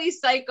through all these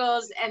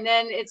cycles and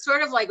then it's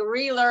sort of like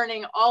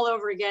relearning all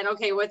over again.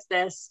 Okay, what's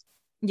this?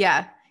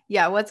 Yeah.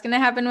 Yeah. What's going to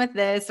happen with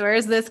this? Where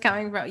is this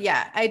coming from?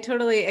 Yeah, I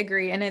totally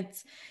agree. And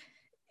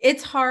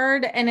it's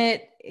hard and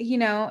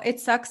it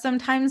sucks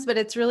sometimes, but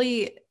it's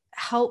really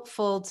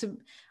helpful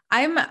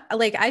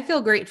I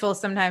feel grateful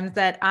sometimes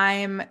that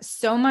I'm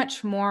so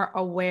much more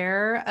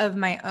aware of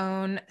my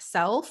own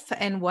self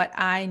and what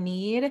I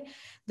need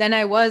than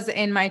I was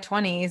in my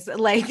 20s.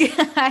 Like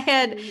I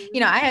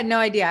had no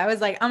idea. I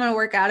was like, I'm going to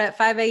work out at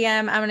 5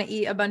 a.m. I'm going to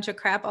eat a bunch of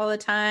crap all the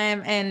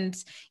time and,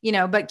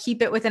 but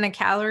keep it within a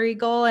calorie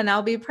goal and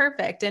I'll be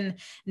perfect. And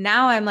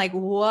now I'm like,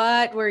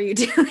 what were you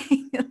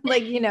doing?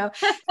 So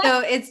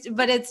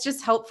it's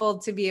just helpful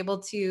to be able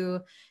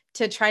to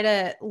try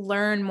to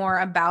learn more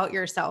about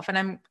yourself.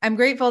 And I'm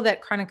grateful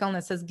that chronic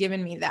illness has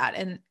given me that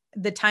and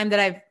the time that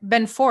I've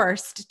been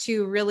forced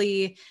to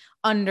really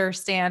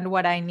understand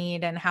what I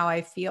need and how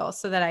I feel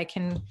so that I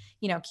can,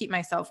 keep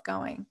myself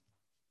going.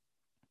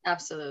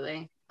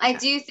 Absolutely. I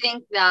do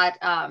think that,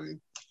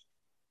 and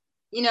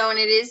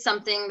it is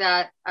something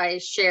that I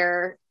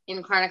share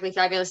in Chronically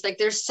Fabulous. Like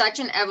there's such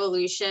an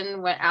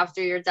evolution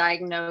after you're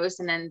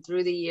diagnosed and then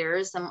through the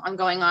years. I'm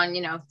going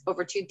on,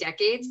 over 2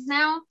 decades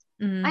now.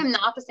 Mm-hmm. I'm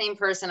not the same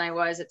person I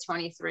was at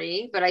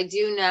 23, but I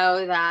do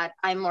know that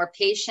I'm more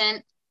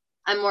patient.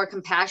 I'm more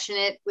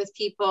compassionate with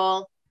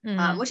people,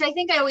 which I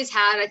think I always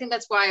had. I think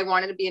that's why I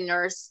wanted to be a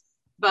nurse,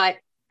 but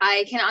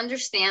I can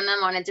understand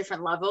them on a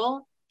different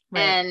level.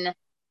 Right. And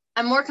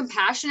I'm more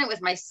compassionate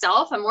with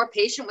myself. I'm more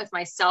patient with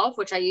myself,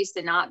 which I used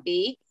to not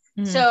be.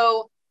 Mm-hmm.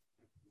 So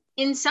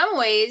in some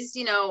ways,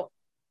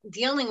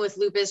 dealing with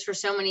lupus for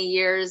so many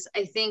years,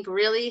 I think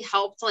really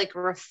helped like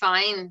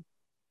refine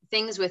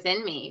things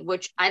within me,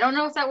 which I don't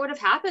know if that would have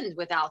happened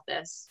without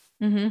this.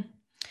 Mm-hmm.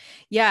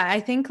 Yeah.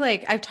 I think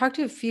like I've talked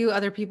to a few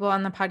other people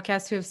on the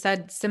podcast who have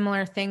said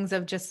similar things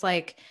of just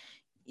like,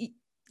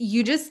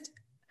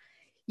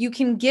 you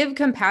can give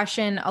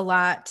compassion a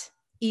lot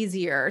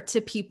easier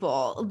to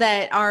people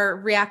that are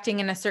reacting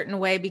in a certain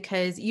way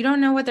because you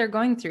don't know what they're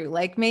going through.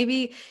 Like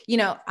maybe,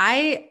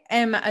 I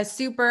am a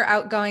super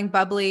outgoing,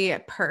 bubbly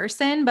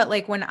person, but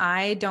like when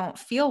I don't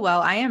feel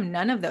well, I am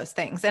none of those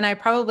things. And I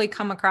probably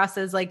come across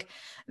as like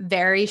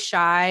very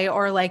shy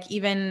or like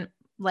even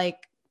like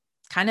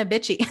kind of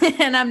bitchy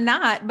and I'm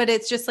not, but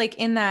it's just like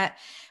in that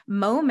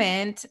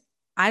moment,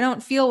 I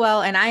don't feel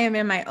well and I am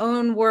in my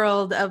own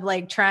world of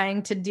like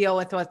trying to deal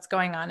with what's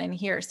going on in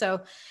here.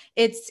 So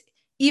it's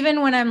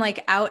even when I'm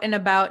like out and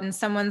about and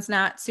someone's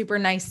not super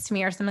nice to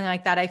me or something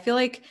like that, I feel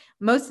like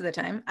most of the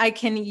time I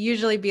can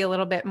usually be a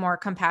little bit more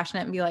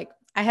compassionate and be like,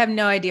 I have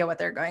no idea what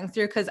they're going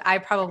through because I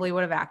probably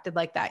would have acted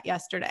like that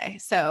yesterday.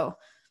 So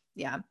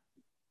yeah.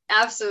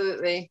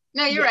 Absolutely.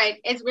 No, you're right.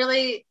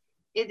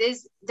 It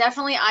is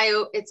definitely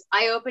it's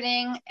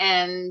eye-opening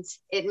and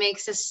it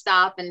makes us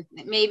stop and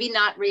maybe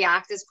not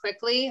react as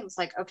quickly. It's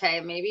like, okay,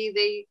 maybe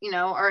they,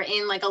 are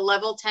in like a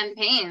level 10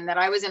 pain that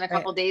I was in a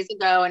couple days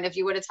ago. And if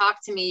you would have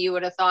talked to me, you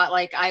would have thought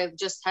like I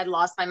just had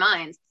lost my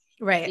mind.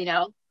 Right.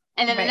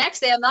 And then the next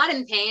day I'm not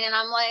in pain and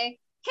I'm like,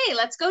 hey,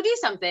 let's go do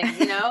something,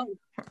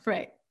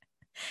 Right.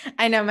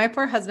 I know my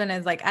poor husband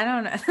is like, I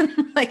don't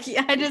know. Like,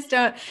 yeah,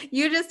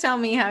 you just tell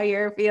me how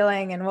you're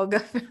feeling and we'll go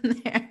from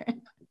there.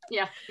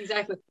 Yeah,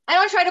 exactly. I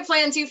don't try to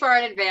plan too far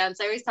in advance.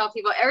 I always tell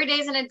people every day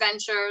is an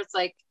adventure. It's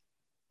like,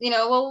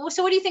 well,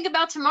 so what do you think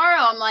about tomorrow?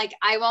 I'm like,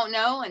 I won't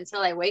know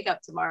until I wake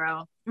up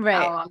tomorrow.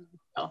 Right.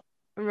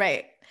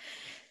 Right.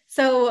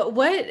 So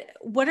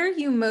what are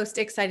you most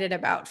excited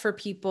about for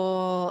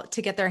people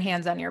to get their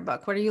hands on your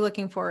book? What are you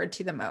looking forward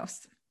to the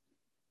most?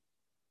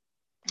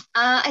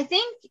 I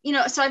think,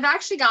 so I've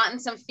actually gotten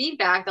some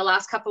feedback the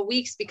last couple of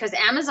weeks because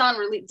Amazon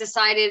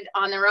decided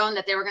on their own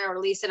that they were going to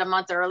release it a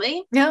month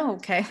early. Oh,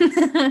 okay.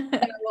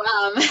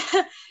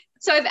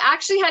 So I've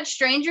actually had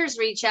strangers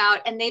reach out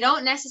and they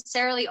don't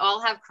necessarily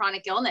all have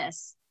chronic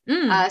illness.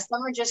 Some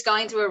are just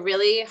going through a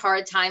really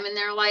hard time in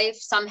their life.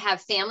 Some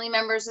have family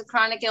members with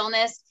chronic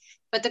illness.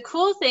 But the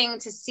cool thing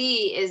to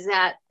see is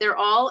that they're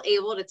all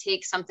able to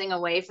take something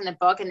away from the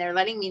book and they're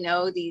letting me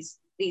know these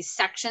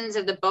sections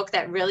of the book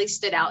that really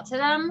stood out to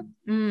them.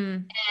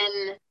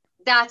 And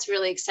that's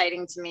really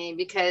exciting to me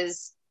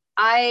because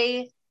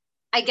I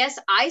guess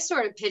I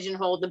sort of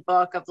pigeonholed the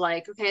book of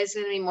like, okay, it's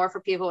going to be more for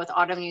people with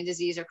autoimmune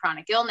disease or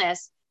chronic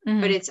illness,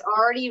 but it's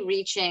already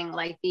reaching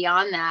like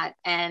beyond that.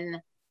 And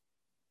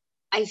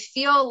I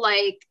feel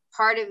like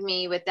part of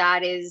me with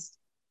that is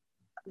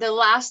the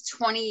last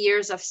 20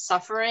 years of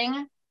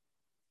suffering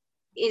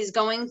is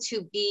going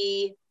to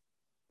be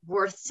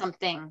worth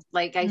something.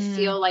 Like I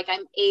feel like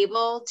I'm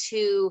able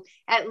to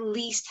at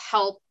least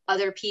help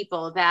other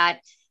people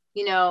that,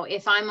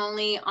 if I'm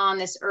only on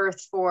this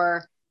earth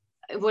for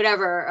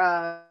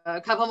whatever,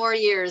 a couple more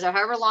years or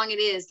however long it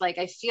is, like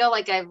I feel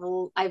like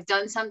I've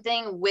done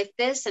something with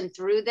this and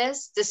through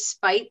this,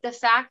 despite the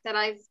fact that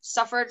I've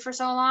suffered for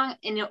so long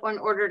in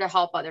order to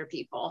help other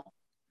people.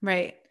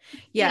 Right.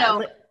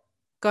 Yeah.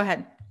 Go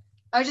ahead.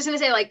 I was just going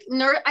to say, like,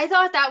 I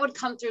thought that would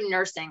come through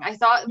nursing. I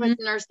thought with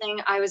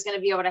nursing, I was going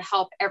to be able to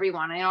help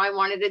everyone. I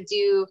wanted to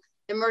do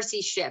the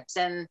Mercy ships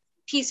and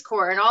Peace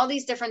Corps and all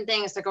these different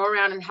things to go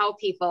around and help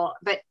people.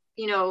 But,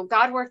 you know,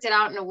 God worked it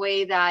out in a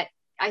way that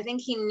I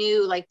think he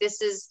knew, like,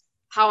 this is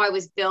how I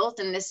was built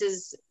and this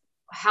is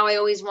how I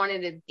always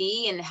wanted to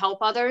be and help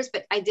others,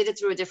 but I did it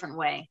through a different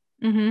way.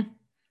 Mm-hmm.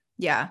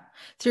 Yeah.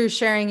 Through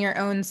sharing your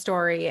own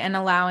story and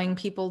allowing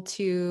people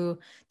to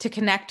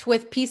connect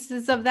with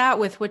pieces of that,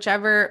 with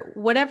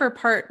whatever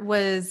part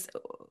was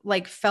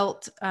like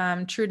felt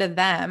true to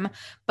them,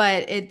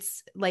 but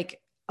it's like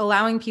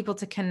allowing people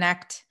to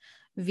connect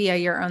via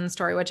your own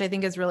story, which I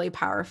think is really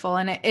powerful.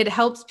 And it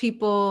helps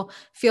people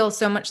feel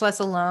so much less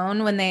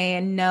alone when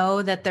they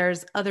know that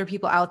there's other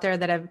people out there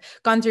that have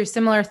gone through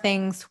similar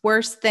things,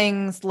 worse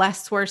things,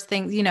 less worse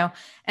things, you know.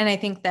 And I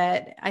think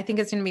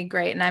it's going to be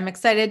great. And I'm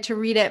excited to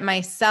read it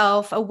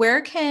myself.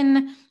 Where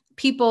can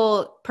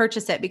people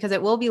purchase it? Because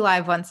it will be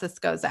live once this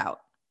goes out.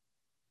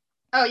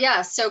 Oh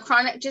yeah. So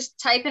just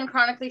type in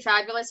Chronically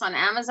Fabulous on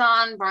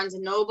Amazon, Barnes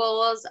and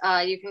Nobles.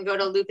 You can go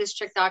to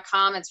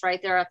lupuschick.com. It's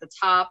right there at the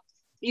top.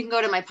 You can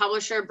go to my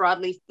publisher,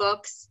 Broadleaf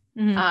Books.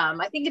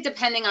 Mm-hmm. I think it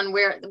depending on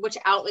which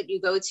outlet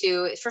you go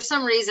to, for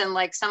some reason,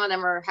 like some of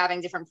them are having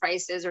different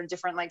prices or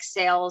different like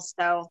sales.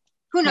 So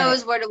who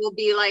knows what it will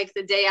be like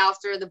the day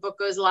after the book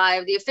goes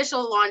live. The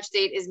official launch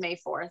date is May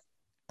 4th.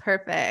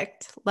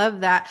 Perfect.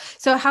 Love that.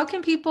 So how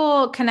can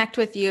people connect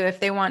with you if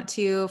they want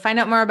to find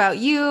out more about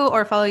you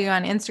or follow you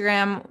on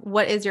Instagram?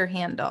 What is your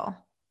handle?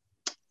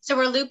 So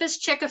we're Lupus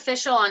Chick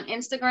Official on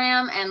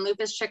Instagram and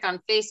Lupus Chick on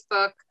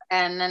Facebook.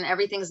 And then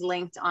everything's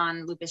linked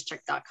on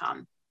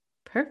lupuschick.com.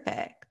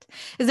 Perfect.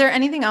 Is there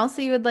anything else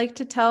that you would like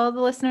to tell the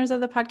listeners of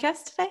the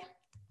podcast today?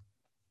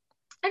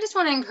 I just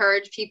want to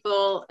encourage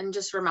people and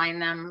just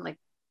remind them, like,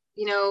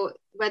 you know,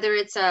 whether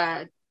it's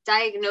a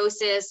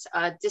diagnosis,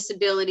 a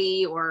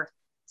disability, or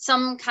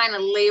some kind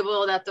of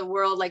label that the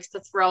world likes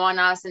to throw on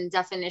us and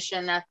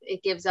definition that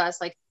it gives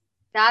us, like,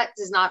 that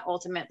does not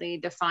ultimately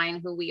define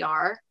who we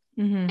are.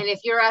 Mm-hmm. And if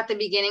you're at the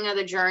beginning of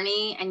the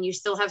journey and you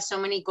still have so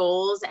many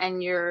goals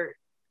and you're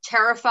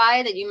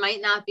terrified that you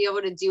might not be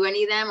able to do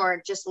any of them, or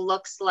it just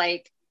looks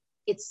like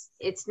it's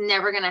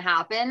never going to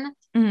happen.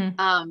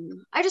 Mm-hmm.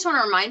 I just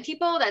want to remind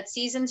people that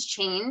seasons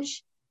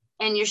change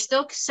and you're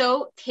still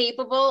so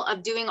capable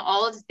of doing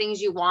all of the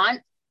things you want.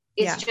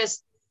 It's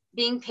just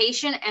being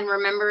patient and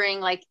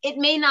remembering, like, it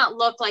may not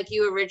look like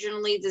you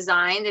originally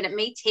designed and it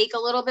may take a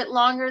little bit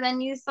longer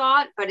than you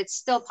thought, but it's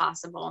still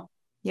possible.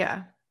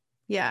 Yeah.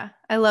 Yeah,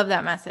 I love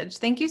that message.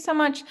 Thank you so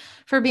much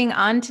for being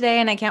on today.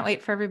 And I can't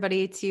wait for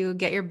everybody to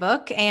get your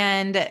book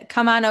and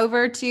come on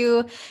over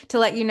to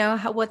let you know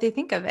what they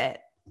think of it.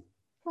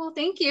 Well,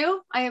 thank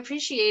you. I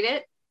appreciate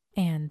it.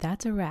 And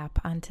that's a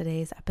wrap on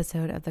today's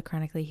episode of the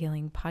Chronically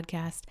Healing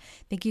podcast.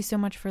 Thank you so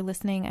much for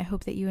listening. I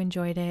hope that you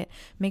enjoyed it.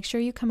 Make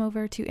sure you come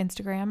over to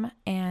Instagram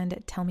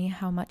and tell me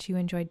how much you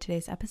enjoyed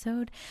today's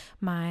episode.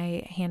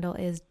 My handle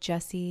is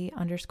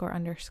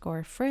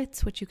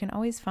Jessie__Fritz, which you can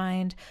always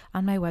find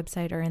on my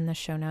website or in the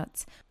show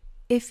notes.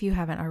 If you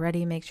haven't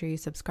already, make sure you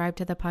subscribe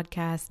to the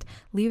podcast,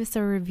 leave us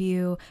a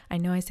review. I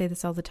know I say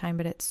this all the time,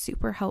 but it's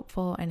super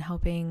helpful in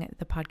helping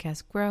the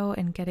podcast grow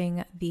and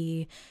getting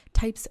the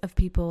types of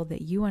people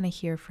that you want to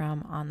hear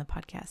from on the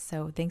podcast.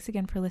 So thanks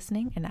again for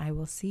listening, and I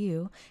will see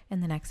you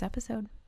in the next episode.